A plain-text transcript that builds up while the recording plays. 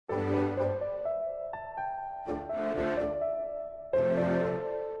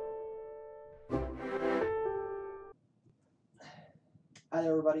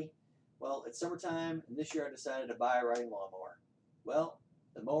everybody. Well, it's summertime, and this year I decided to buy a riding lawnmower. Well,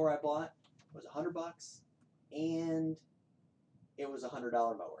 the mower I bought was $100, and it was a $100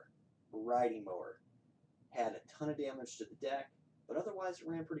 mower, riding mower. Had a ton of damage to the deck, but otherwise it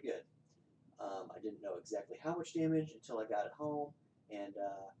ran pretty good. I didn't know exactly how much damage until I got it home and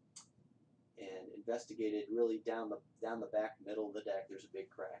investigated really down the back middle of the deck. There's a big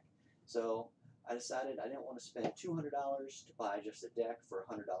crack. So I decided I didn't want to spend $200 to buy just a deck for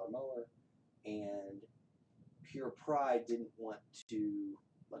a $100 mower, and pure pride didn't want to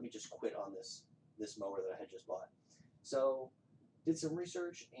let me just quit on this mower that I had just bought. So did some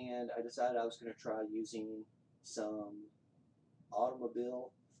research, and I decided I was going to try using some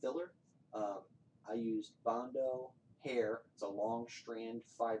automobile filler. I used Bondo hair. It's a long strand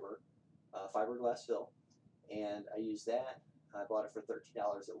fiberglass fill, and I used that. I bought it for $13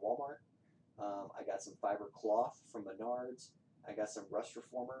 at Walmart. I got some fiber cloth from Menards. I got some rust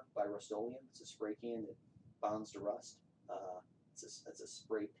reformer by Rust-Oleum. It's a spray can that bonds to rust. It's a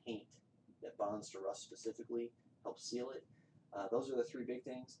spray paint that bonds to rust specifically, helps seal it. Those are the three big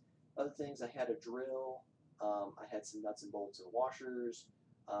things. Other things, I had a drill. I had some nuts and bolts and washers.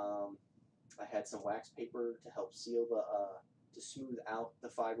 I had some wax paper to help seal to smooth out the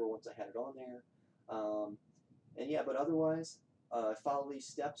fiber once I had it on there. And yeah, but otherwise, follow these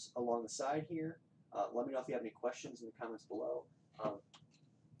steps along the side here. Let me know if you have any questions in the comments below.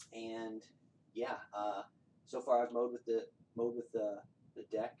 And yeah, so far I've mowed with the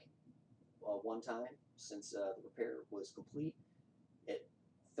deck one time since the repair was complete. It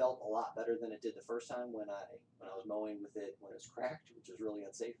felt a lot better than it did the first time when I was mowing with it when it was cracked, which was really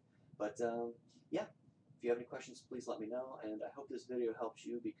unsafe. But yeah, if you have any questions, please let me know. And I hope this video helps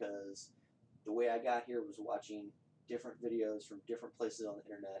you, because the way I got here was watching different videos from different places on the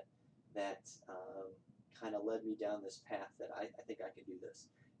internet that kind of led me down this path that I think I can do this.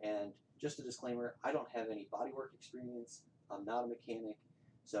 And just a disclaimer, I don't have any bodywork experience. I'm not a mechanic.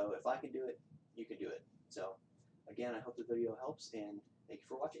 So if I can do it, you can do it. So again, I hope the video helps, and thank you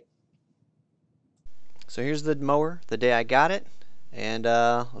for watching. So here's the mower the day I got it, and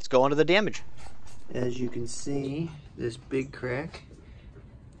let's go on to the damage. As you can see, this big crack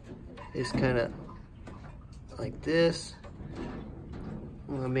is kind of like this.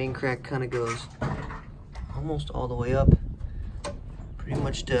 The main crack kind of goes almost all the way up, pretty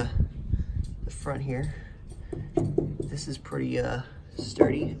much to the front here. This is pretty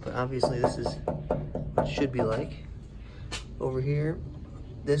sturdy, but obviously this is what it should be like. Over here,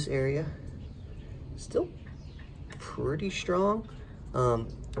 this area, still pretty strong.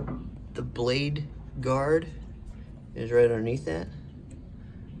 The blade guard is right underneath that.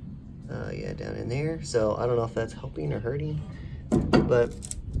 Yeah, down in there. So I don't know if that's helping or hurting, but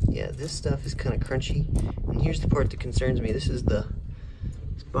yeah, this stuff is kind of crunchy. And here's the part that concerns me. This is the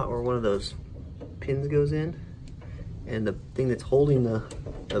spot where one of those pins goes in, and the thing that's holding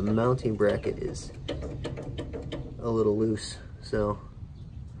the mounting bracket is a little loose. So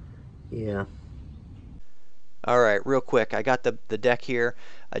yeah. Alright, real quick, I got the deck here.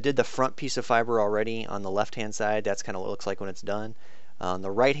 I did the front piece of fiber already on the left hand side. That's kind of what it looks like when it's done. On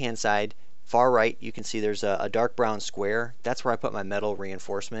the right hand side, far right, you can see there's a dark brown square. That's where I put my metal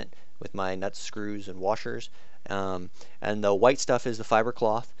reinforcement with my nuts, screws, and washers. And the white stuff is the fiber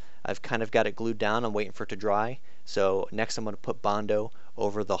cloth. I've kind of got it glued down. I'm waiting for it to dry. So next I'm going to put Bondo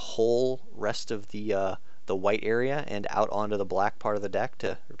over the whole rest of the white area and out onto the black part of the deck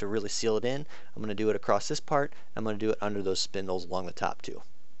to really seal it in. I'm going to do it across this part. I'm going to do it under those spindles along the top too.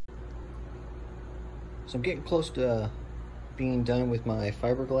 So I'm getting close to being done with my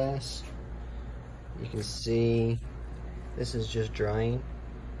fiberglass. You can see this is just drying.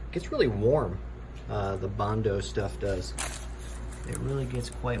 It gets really warm, the Bondo stuff does. It really gets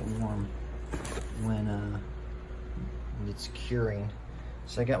quite warm when it's curing.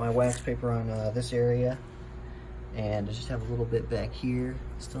 So I got my wax paper on this area, and I just have a little bit back here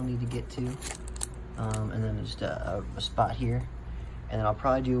still need to get to, and then just a spot here. And then I'll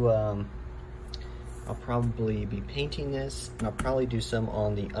probably do I'll probably be painting this, and I'll probably do some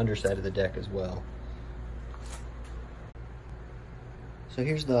on the underside of the deck as well. So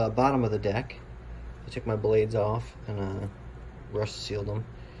here's the bottom of the deck. I took my blades off and rust sealed them.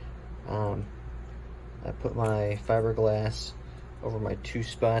 I put my fiberglass over my two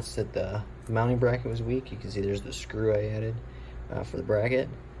spots that the mounting bracket was weak. You can see there's the screw I added for the bracket.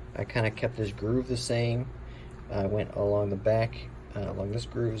 I kind of kept this groove the same. I went along the back, along this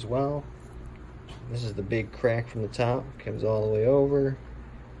groove as well. This is the big crack from the top, comes all the way over,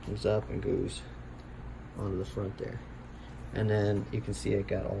 comes up and goes onto the front there. And then you can see I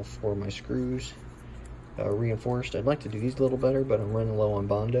got all four of my screws reinforced. I'd like to do these a little better, but I'm running low on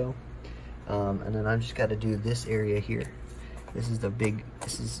Bondo. And then I just got to do this area here. This is the big,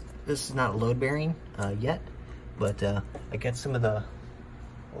 this is not load bearing yet, but I got some of the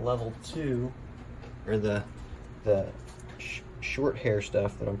level 2 or the short hair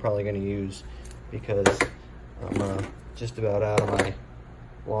stuff that I'm probably going to use because I'm just about out of my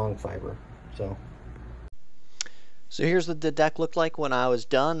long fiber. So here's what the deck looked like when I was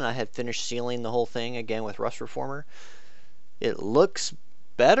done. I had finished sealing the whole thing again with rust reformer. It looks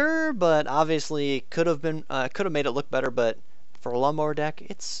better, but obviously it could have made it look better, but for a lawnmower deck,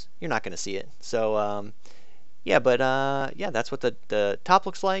 you're not going to see it. So yeah, but yeah, that's what the top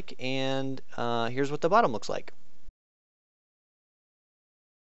looks like, and here's what the bottom looks like.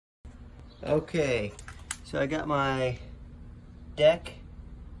 Okay, so I got my deck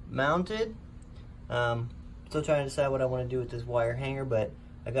mounted. Still trying to decide what I want to do with this wire hanger, but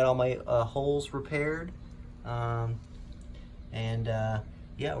I got all my holes repaired. Yeah,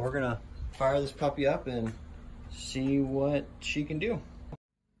 we're gonna fire this puppy up and see what she can do.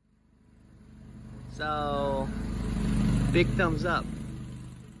 So, big thumbs up.